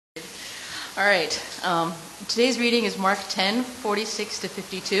All right. Today's reading is Mark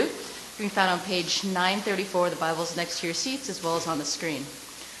 10:46-52. Being found on page 934 of the Bibles next to your seats, as well as on the screen.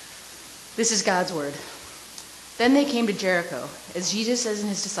 This is God's word. Then they came to Jericho, as Jesus and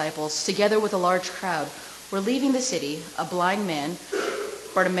his disciples, together with a large crowd, were leaving the city. A blind man,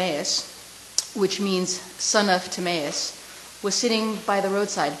 Bartimaeus, which means son of Timaeus, was sitting by the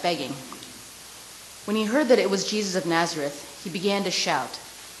roadside begging. When he heard that it was Jesus of Nazareth, he began to shout,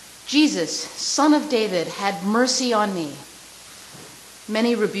 "Jesus, Son of David, have mercy on me."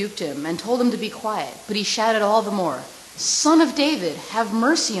 Many rebuked him and told him to be quiet, but he shouted all the more, "Son of David, have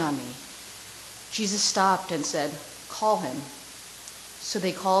mercy on me." Jesus stopped and said, "Call him." So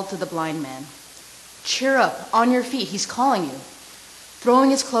they called to the blind man, "Cheer up, on your feet, he's calling you."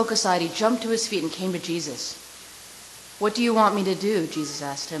 Throwing his cloak aside, he jumped to his feet and came to Jesus. "What do you want me to do?" Jesus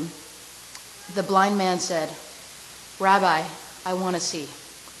asked him. The blind man said, "Rabbi, I want to see."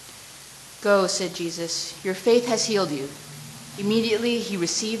 "Go," said Jesus, "your faith has healed you." Immediately he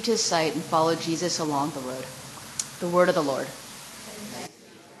received his sight and followed Jesus along the road. The word of the Lord.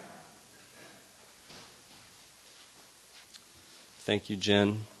 Thank you,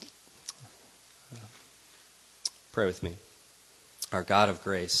 Jen. Pray with me. Our God of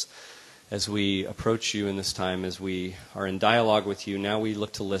grace, as we approach you in this time, as we are in dialogue with you, now we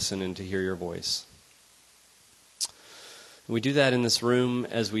look to listen and to hear your voice. We do that in this room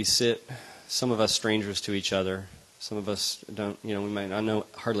as we sit, some of us strangers to each other. Some of us don't, we might not know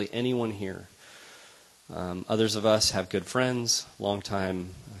hardly anyone here. Others of us have good friends,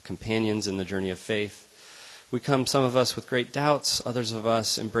 longtime companions in the journey of faith. We come, some of us with great doubts, others of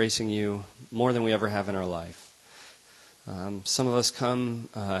us embracing you more than we ever have in our life. Some of us come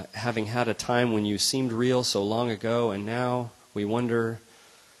having had a time when you seemed real so long ago, and now we wonder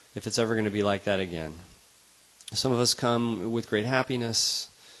if it's ever going to be like that again. Some of us come with great happiness.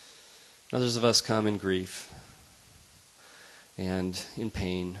 Others of us come in grief and in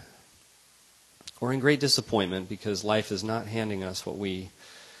pain or in great disappointment because life is not handing us what we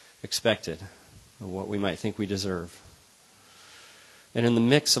expected or what we might think we deserve. And in the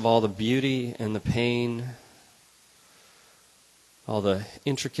mix of all the beauty and the pain, all the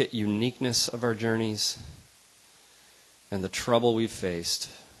intricate uniqueness of our journeys and the trouble we've faced,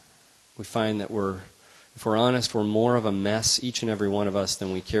 we find that if we're honest, we're more of a mess, each and every one of us,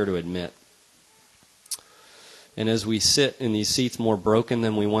 than we care to admit. And as we sit in these seats more broken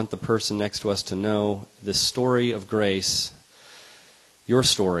than we want the person next to us to know, this story of grace, your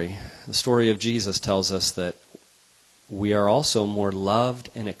story, the story of Jesus, tells us that we are also more loved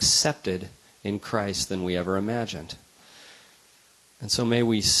and accepted in Christ than we ever imagined. And so may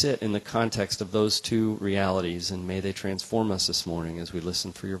we sit in the context of those two realities, and may they transform us this morning as we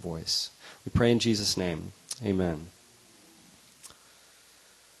listen for your voice. We pray in Jesus' name. Amen.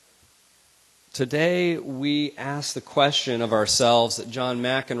 Today we ask the question of ourselves that John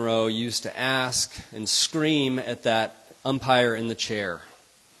McEnroe used to ask and scream at that umpire in the chair.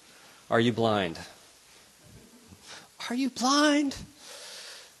 Are you blind? Are you blind?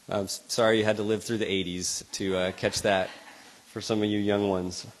 I'm sorry you had to live through the 80s to catch that for some of you young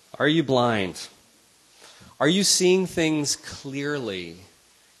ones. Are you blind? Are you seeing things clearly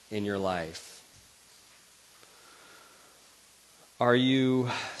in your life? Are you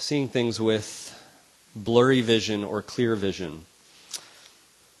seeing things with blurry vision or clear vision?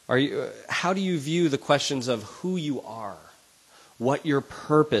 How do you view the questions of who you are, what your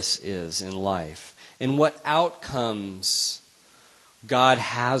purpose is in life, and what outcomes God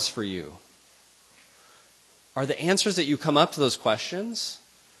has for you? Are the answers that you come up to those questions,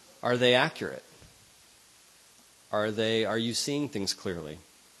 are they accurate? Are you seeing things clearly?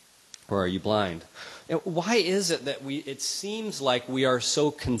 Or are you blind? And why is it that it seems like we are so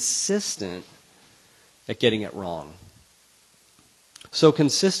consistent at getting it wrong? So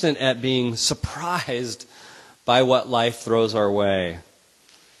consistent at being surprised by what life throws our way.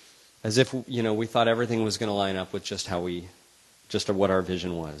 As if, we thought everything was going to line up with just what our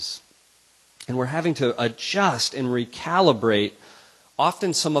vision was. And we're having to adjust and recalibrate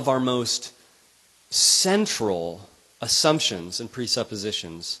often some of our most central assumptions and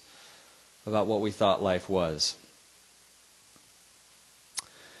presuppositions about what we thought life was.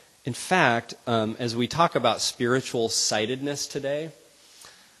 In fact, as we talk about spiritual sightedness today,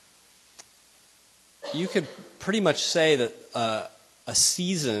 you could pretty much say that a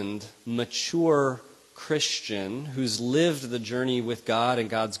seasoned, mature Christian who's lived the journey with God and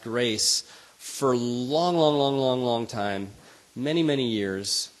God's grace for long time, many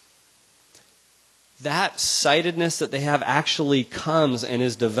years, that sightedness that they have actually comes and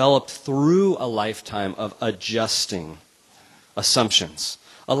is developed through a lifetime of adjusting assumptions,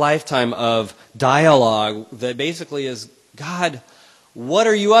 A lifetime of dialogue that basically is, God, what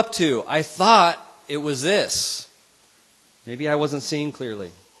are you up to? I thought it was this. Maybe I wasn't seeing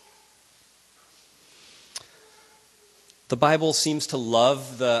clearly. The Bible seems to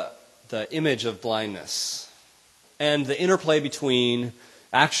love the image of blindness and the interplay between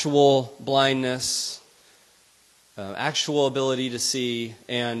actual blindness, actual ability to see,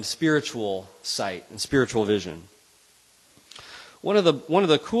 and spiritual sight and spiritual vision. One of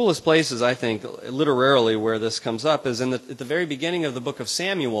the coolest places, I think, literarily, where this comes up is at the very beginning of the book of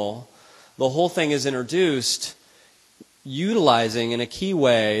Samuel. The whole thing is introduced utilizing in a key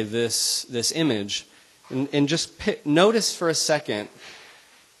way this image. And just notice for a second,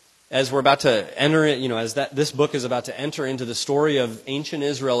 as we're about to enter it, this book is about to enter into the story of ancient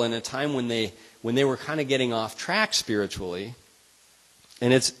Israel in a time when they were kind of getting off track spiritually.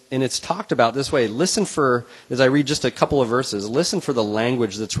 And it's talked about this way. Listen for, as I read just a couple of verses, listen for the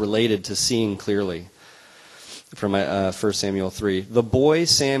language that's related to seeing clearly. From 1 Samuel 3. The boy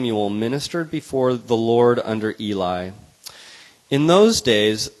Samuel ministered before the Lord under Eli. In those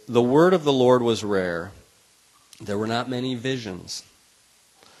days, the word of the Lord was rare. There were not many visions.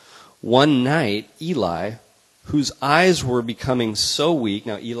 One night, Eli, whose eyes were becoming so weak,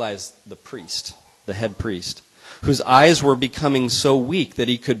 now Eli is the priest, the head priest, whose eyes were becoming so weak that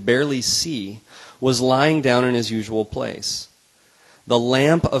he could barely see, was lying down in his usual place. The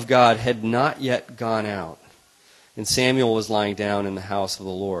lamp of God had not yet gone out, and Samuel was lying down in the house of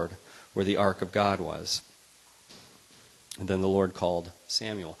the Lord, where the ark of God was. And then the Lord called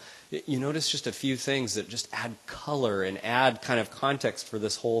Samuel. You notice just a few things that just add color and add kind of context for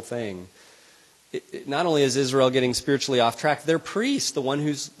this whole thing. Not only is Israel getting spiritually off track, their priest, the one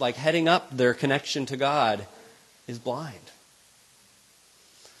who's like heading up their connection to God, is blind.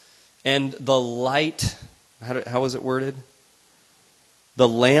 And the light, how was it worded? The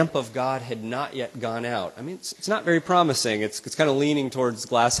lamp of God had not yet gone out. I mean, it's not very promising. It's kind of leaning towards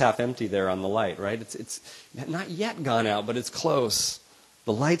glass half empty there on the light, right? It's not yet gone out, but it's close.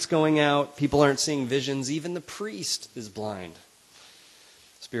 The light's going out. People aren't seeing visions. Even the priest is blind.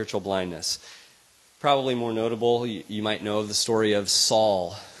 Spiritual blindness. Probably more notable, you might know of the story of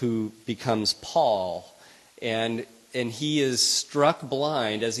Saul, who becomes Paul. And he is struck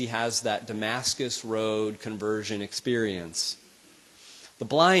blind as he has that Damascus Road conversion experience. The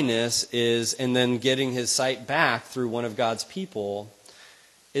blindness is, and then getting his sight back through one of God's people,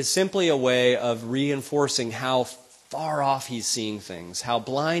 is simply a way of reinforcing how far off he's seeing things, how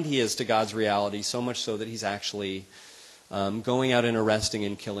blind he is to God's reality, so much so that he's actually going out and arresting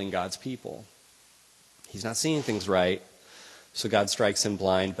and killing God's people. He's not seeing things right, so God strikes him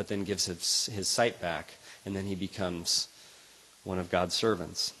blind, but then gives his sight back, and then he becomes one of God's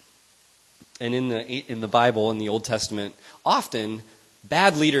servants. And in the Bible, in the Old Testament, often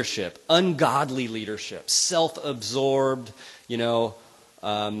bad leadership, ungodly leadership, self-absorbed, a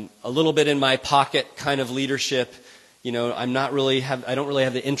little bit in my pocket kind of leadership. I don't really have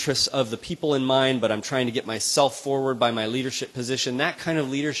the interests of the people in mind, but I'm trying to get myself forward by my leadership position. That kind of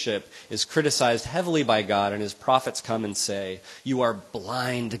leadership is criticized heavily by God, and his prophets come and say, "You are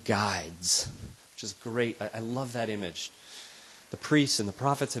blind guides," which is great. I love that image. The priests and the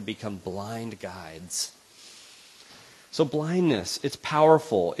prophets have become blind guides. So blindness, it's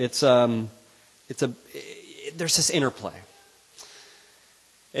powerful. There's this interplay.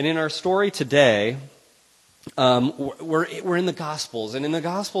 And in our story today, we're in the Gospels, and in the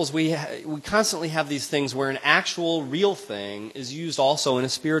Gospels we constantly have these things where an actual real thing is used also in a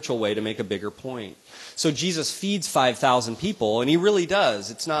spiritual way to make a bigger point. So Jesus feeds 5,000 people, and he really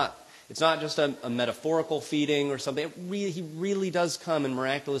does. It's not just a metaphorical feeding or something. He really does come and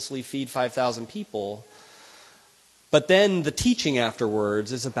miraculously feed 5,000 people. But then the teaching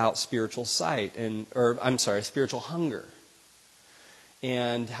afterwards is about spiritual sight, spiritual hunger.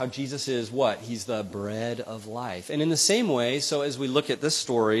 And how Jesus is what? He's the bread of life. And in the same way, so as we look at this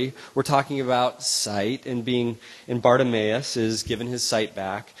story, we're talking about sight and Bartimaeus is given his sight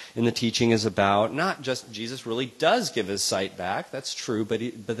back. And the teaching is about not just Jesus really does give his sight back. That's true, but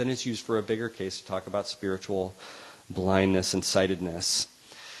then it's used for a bigger case to talk about spiritual blindness and sightedness.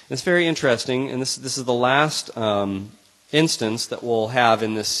 It's very interesting, and this is the last instance that we'll have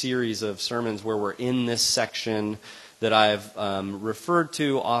in this series of sermons where we're in this section that I've referred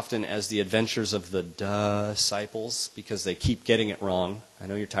to often as the adventures of the disciples, because they keep getting it wrong. I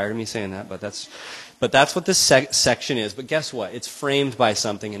know you're tired of me saying that, but that's what this section is. But guess what? It's framed by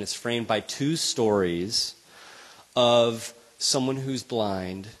something, and it's framed by two stories of someone who's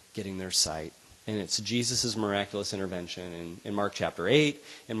blind getting their sight. And it's Jesus' miraculous intervention in Mark chapter 8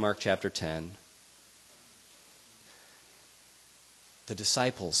 and Mark chapter 10. the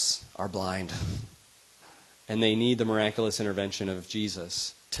disciples are blind, and they need the miraculous intervention of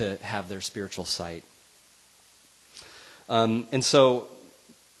Jesus to have their spiritual sight. And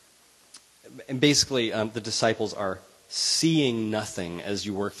basically, the disciples are seeing nothing as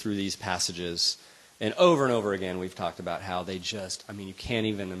you work through these passages. And over again, we've talked about how they you can't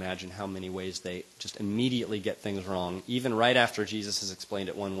even imagine how many ways they just immediately get things wrong. Even right after Jesus has explained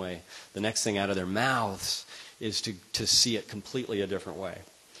it one way, the next thing out of their mouths is to see it completely a different way.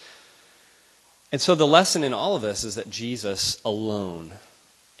 And so the lesson in all of this is that Jesus alone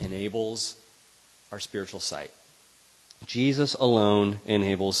enables our spiritual sight. Jesus alone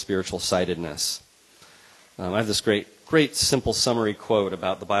enables spiritual sightedness. I have this great simple summary quote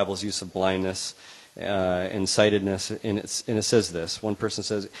about the Bible's use of blindness and sightedness, and it says this. One person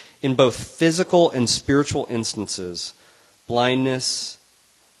says, in both physical and spiritual instances, blindness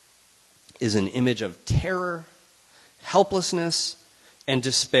is an image of terror, helplessness, and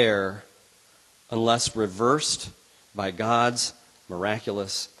despair unless reversed by God's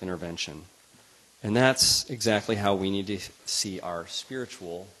miraculous intervention. And that's exactly how we need to see our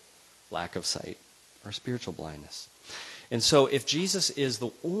spiritual lack of sight, our spiritual blindness. And so if Jesus is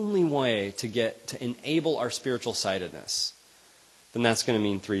the only way to enable our spiritual sightedness, then that's going to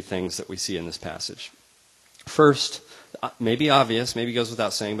mean three things that we see in this passage. First, maybe obvious, maybe goes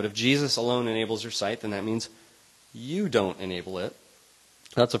without saying, but if Jesus alone enables your sight, then that means you don't enable it.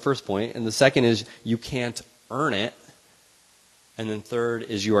 That's the first point. And the second is you can't earn it. And then third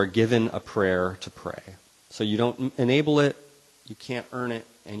is you are given a prayer to pray. So you don't enable it, you can't earn it,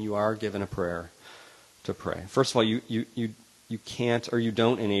 and you are given a prayer to pray. First of all, you can't or you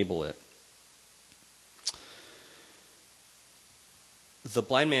don't enable it. The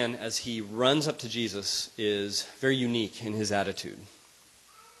blind man, as he runs up to Jesus, is very unique in his attitude.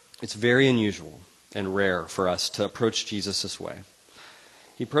 It's very unusual and rare for us to approach Jesus this way.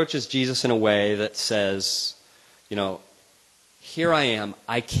 He approaches Jesus in a way that says, here I am,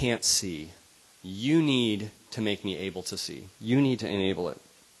 I can't see. You need to make me able to see. You need to enable it,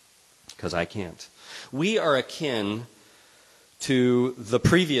 because I can't. We are akin to the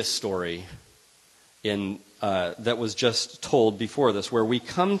previous story that was just told before this, where we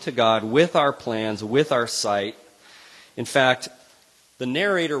come to God with our plans, with our sight. In fact, the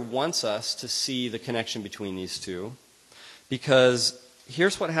narrator wants us to see the connection between these two, because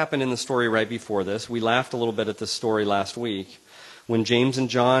here's what happened in the story right before this. We laughed a little bit at this story last week when James and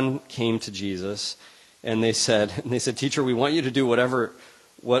John came to Jesus, and they said, "Teacher, we want you to do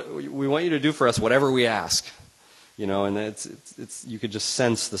we want you to do for us whatever we ask." And it's you could just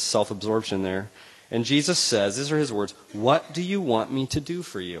sense the self-absorption there. And Jesus says, these are his words, "What do you want me to do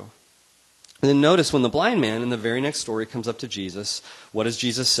for you?" And then notice when the blind man in the very next story comes up to Jesus, what does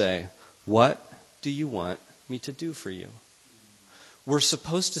Jesus say? "What do you want me to do for you?" We're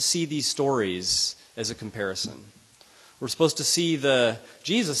supposed to see these stories as a comparison. We're supposed to see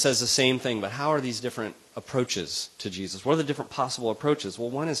Jesus says the same thing, but how are these different approaches to Jesus? What are the different possible approaches? Well,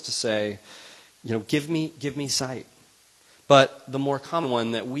 one is to say, give me sight. But the more common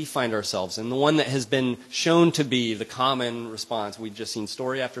one that we find ourselves in, the one that has been shown to be the common response, we've just seen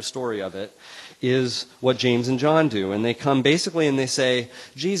story after story of it, is what James and John do. And they come basically and they say,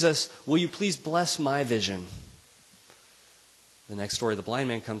 "Jesus, will you please bless my vision?" The next story, the blind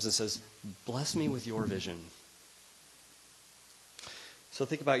man comes and says, "Bless me with your vision." So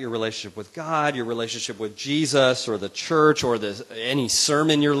think about your relationship with God, your relationship with Jesus, or the church, or any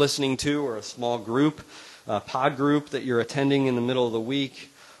sermon you're listening to, or a small group, a pod group that you're attending in the middle of the week.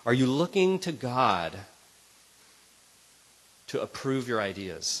 Are you looking to God to approve your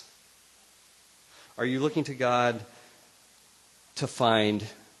ideas? Are you looking to God to find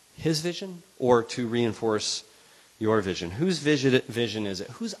his vision or to reinforce your vision? Whose vision is it?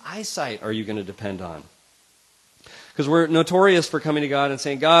 Whose eyesight are you going to depend on? Because we're notorious for coming to God and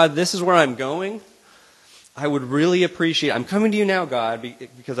saying, "God, this is where I'm going. I would really appreciate, I'm coming to you now, God,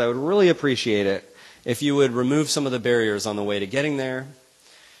 because I would really appreciate it if you would remove some of the barriers on the way to getting there,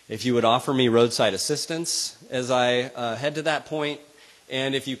 if you would offer me roadside assistance as I head to that point,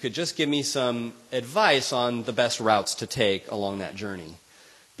 and if you could just give me some advice on the best routes to take along that journey,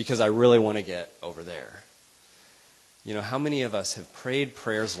 because I really want to get over there." How many of us have prayed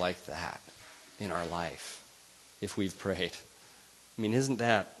prayers like that in our life, if we've prayed? Isn't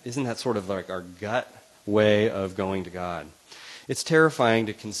that sort of like our gut way of going to God? It's terrifying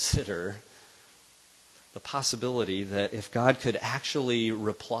to consider the possibility that if God could actually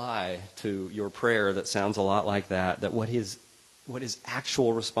reply to your prayer that sounds a lot like that what his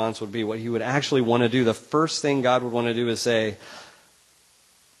actual response would be, what he would actually want to do, the first thing God would want to do is say,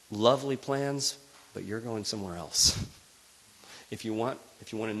 "Lovely plans, but you're going somewhere else." if you want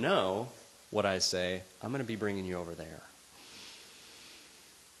to know what I say, I'm going to be bringing you over there.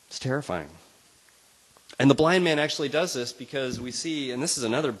 It's terrifying. And the blind man actually does this because we see, and this is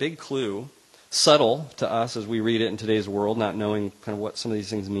another big clue, subtle to us as we read it in today's world, not knowing kind of what some of these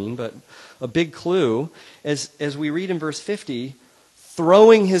things mean, but a big clue, as we read in verse 50,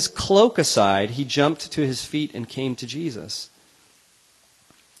 throwing his cloak aside, he jumped to his feet and came to Jesus.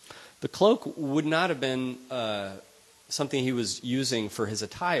 The cloak would not have been something he was using for his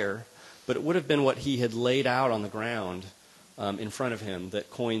attire, but it would have been what he had laid out on the ground in front of him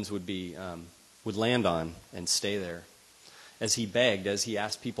that coins would land on and stay there. As he begged, as he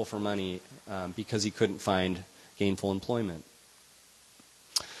asked people for money because he couldn't find gainful employment.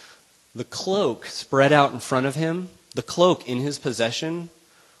 The cloak spread out in front of him, the cloak in his possession,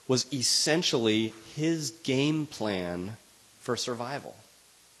 was essentially his game plan for survival.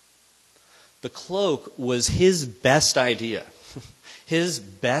 The cloak was his best idea, his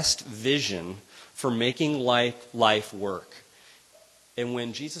best vision for making life work. And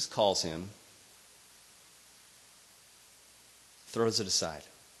when Jesus calls him, throws it aside.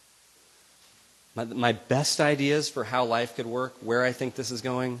 My best ideas for how life could work, where I think this is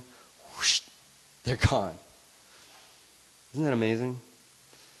going, whoosh, they're gone. Isn't that amazing?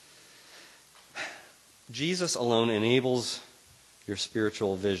 Jesus alone enables your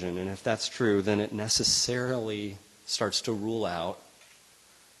spiritual vision, and if that's true, then it necessarily starts to rule out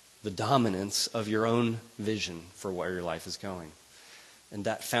the dominance of your own vision for where your life is going. And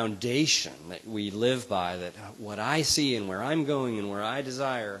that foundation that we live by, that what I see and where I'm going and where I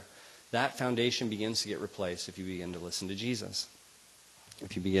desire, that foundation begins to get replaced if you begin to listen to Jesus,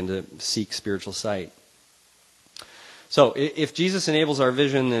 if you begin to seek spiritual sight. So if Jesus enables our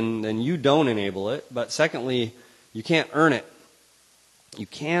vision, then you don't enable it. But secondly, you can't earn it. You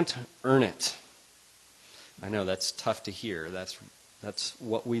can't earn it. I know that's tough to hear. That's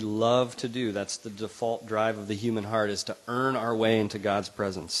what we love to do. That's the default drive of the human heart, is to earn our way into God's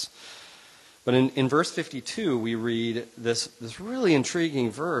presence. But in verse 52, we read this really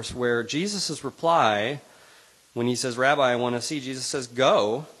intriguing verse where Jesus' reply, when he says, Rabbi, I want to see, Jesus says,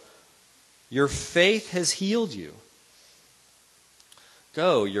 go, your faith has healed you.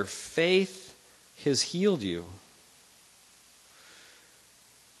 Go, your faith has healed you.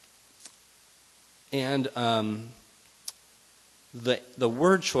 And the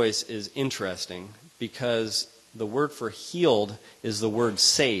word choice is interesting because the word for healed is the word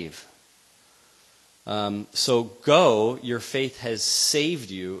save. So go, your faith has saved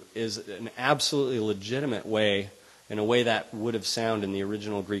you, is an absolutely legitimate way, in a way that would have sounded in the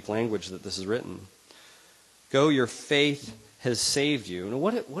original Greek language that this is written. Go, your faith has saved you. And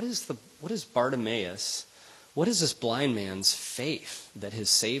what is Bartimaeus? What is this blind man's faith that has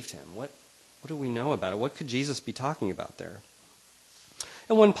saved him? What do we know about it? What could Jesus be talking about there?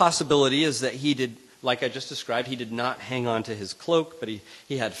 And one possibility is that he did, like I just described, he did not hang on to his cloak, but he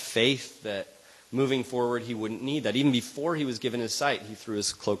had faith that moving forward he wouldn't need that. Even before he was given his sight, he threw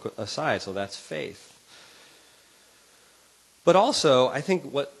his cloak aside, so that's faith. But also, I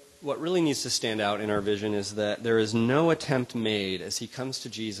think what really needs to stand out in our vision is that there is no attempt made as he comes to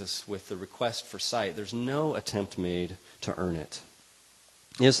Jesus with the request for sight. There's no attempt made to earn it.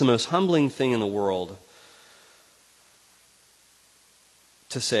 It's the most humbling thing in the world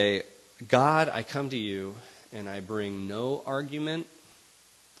to say, God, I come to you and I bring no argument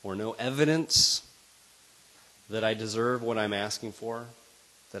or no evidence that I deserve what I'm asking for,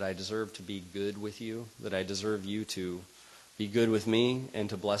 that I deserve to be good with you, that I deserve you to be good with me and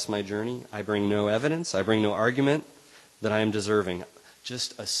to bless my journey. I bring no evidence, I bring no argument that I am deserving.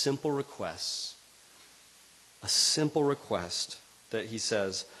 Just a simple request that he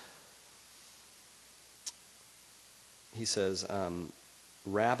says,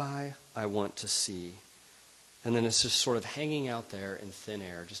 Rabbi, I want to see. And then it's just sort of hanging out there in thin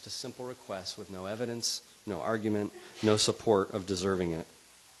air, just a simple request with no evidence, no argument, no support of deserving it.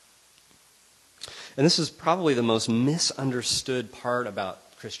 And this is probably the most misunderstood part about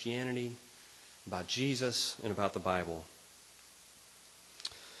Christianity, about Jesus, and about the Bible,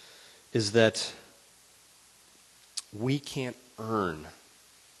 is that we can't earn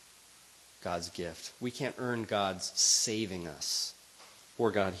God's gift. We can't earn God's saving us or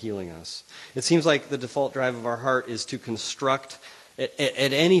God healing us. It seems like the default drive of our heart is to construct, at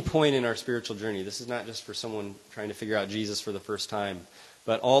any point in our spiritual journey, this is not just for someone trying to figure out Jesus for the first time,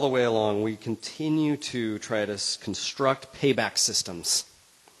 but all the way along, we continue to try to construct payback systems,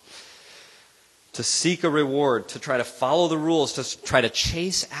 to seek a reward, to try to follow the rules, to try to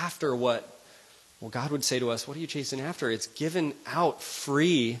chase after what, well, God would say to us, what are you chasing after? It's given out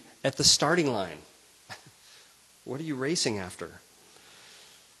free at the starting line. What are you racing after?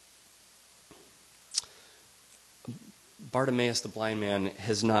 Bartimaeus, the blind man,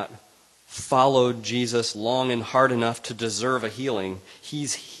 has not followed Jesus long and hard enough to deserve a healing.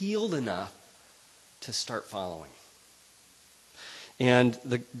 He's healed enough to start following. And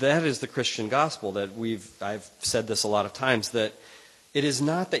that is the Christian gospel that I've said this a lot of times, that it is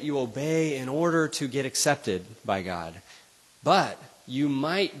not that you obey in order to get accepted by God, but you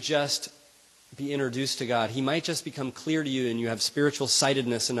might just be introduced to God. He might just become clear to you, and you have spiritual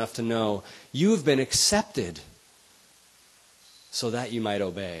sightedness enough to know you've been accepted so that you might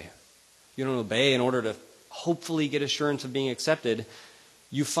obey. You don't obey in order to hopefully get assurance of being accepted.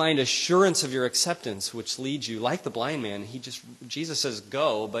 You find assurance of your acceptance, which leads you, like the blind man, Jesus says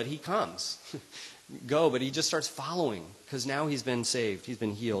go, but he comes. Go, but he just starts following, because now he's been saved, he's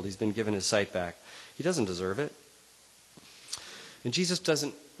been healed, he's been given his sight back. He doesn't deserve it. And Jesus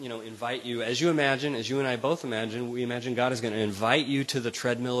doesn't, invite you, as you and I both imagine, we imagine God is going to invite you to the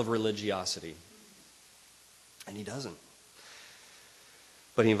treadmill of religiosity. And he doesn't.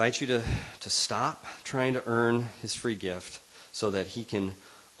 But he invites you to stop trying to earn his free gift so that he can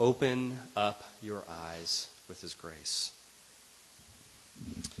open up your eyes with his grace.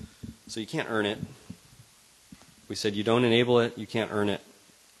 So you can't earn it. We said you don't enable it, you can't earn it.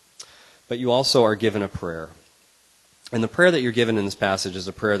 But you also are given a prayer. And the prayer that you're given in this passage is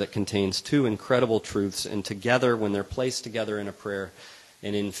a prayer that contains two incredible truths. And together, when they're placed together in a prayer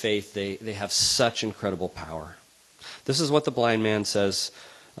and in faith, they have such incredible power. This is what the blind man says,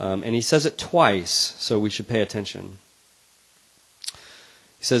 and he says it twice, so we should pay attention.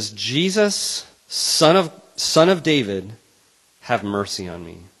 He says, Jesus, son of David, have mercy on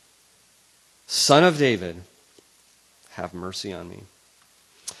me. Son of David, have mercy on me.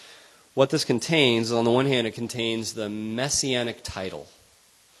 What this contains, on the one hand, it contains the messianic title.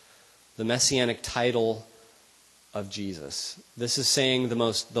 The messianic title of Jesus. This is saying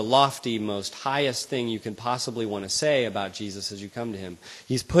the lofty, most highest thing you can possibly want to say about Jesus as you come to him.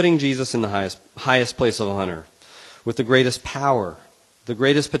 He's putting Jesus in the highest place of honor, with the greatest power, the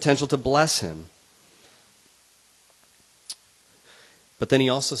greatest potential to bless him. But then he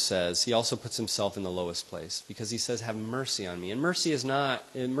also puts himself in the lowest place, because he says, have mercy on me. And mercy is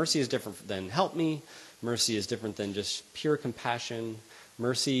different than help me. Mercy is different than just pure compassion.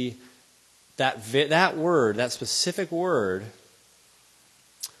 Mercy, that word, that specific word,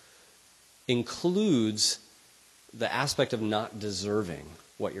 includes the aspect of not deserving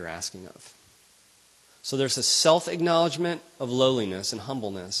what you're asking of. So there's a self-acknowledgement of lowliness and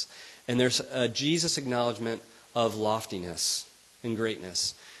humbleness, and there's a Jesus acknowledgement of loftiness and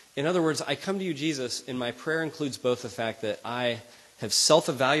greatness. In other words, I come to you, Jesus, and my prayer includes both the fact that I have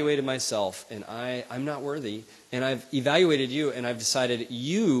self-evaluated myself, and I'm not worthy, and I've evaluated you, and I've decided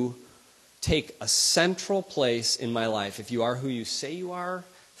you take a central place in my life. If you are who you say you are,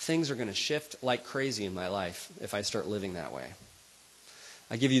 things are going to shift like crazy in my life if I start living that way.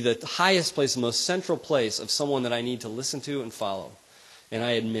 I give you the highest place, the most central place of someone that I need to listen to and follow. And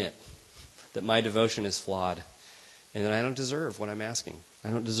I admit that my devotion is flawed, and that I don't deserve what I'm asking. I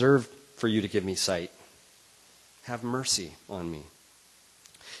don't deserve for you to give me sight. Have mercy on me.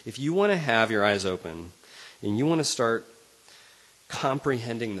 If you want to have your eyes open, and you want to start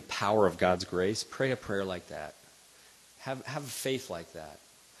comprehending the power of God's grace, pray a prayer like that. Have a faith like that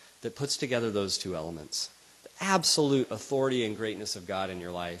puts together those two elements. The absolute authority and greatness of God in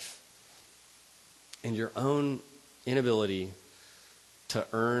your life, and your own inability to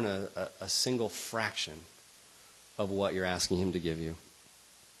earn a single fraction of what you're asking him to give you.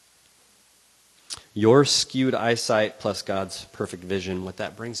 Your skewed eyesight plus God's perfect vision, what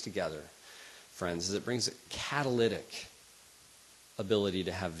that brings together, friends, is it brings a catalytic ability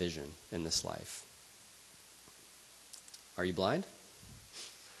to have vision in this life. Are you blind?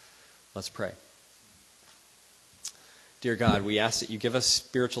 Let's pray. Dear God, we ask that you give us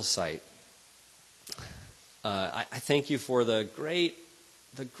spiritual sight. I thank you for the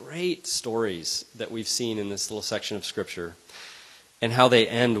great stories that we've seen in this little section of Scripture, and how they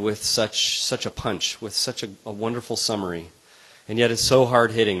end with such a punch, with such a wonderful summary. And yet it's so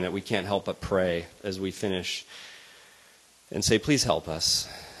hard-hitting that we can't help but pray as we finish and say, please help us.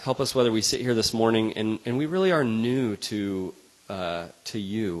 Help us whether we sit here this morning and we really are new to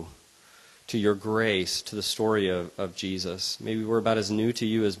you, to your grace, to the story of Jesus. Maybe we're about as new to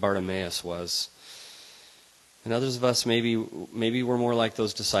you as Bartimaeus was. And others of us, maybe we're more like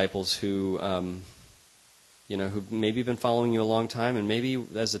those disciples who maybe been following you a long time, and maybe,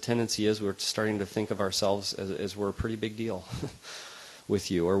 as the tendency is, we're starting to think of ourselves as we're a pretty big deal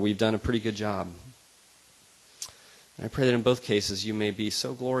with you, or we've done a pretty good job. And I pray that in both cases you may be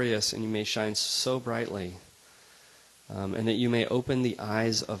so glorious and you may shine so brightly and that you may open the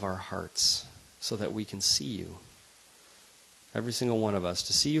eyes of our hearts so that we can see you. Every single one of us,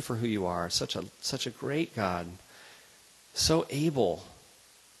 to see you for who you are. Such a great God, so able,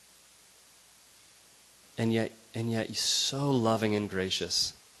 and yet so loving and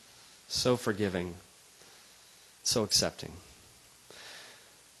gracious, so forgiving, so accepting.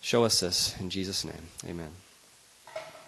 Show us this in Jesus' name. Amen.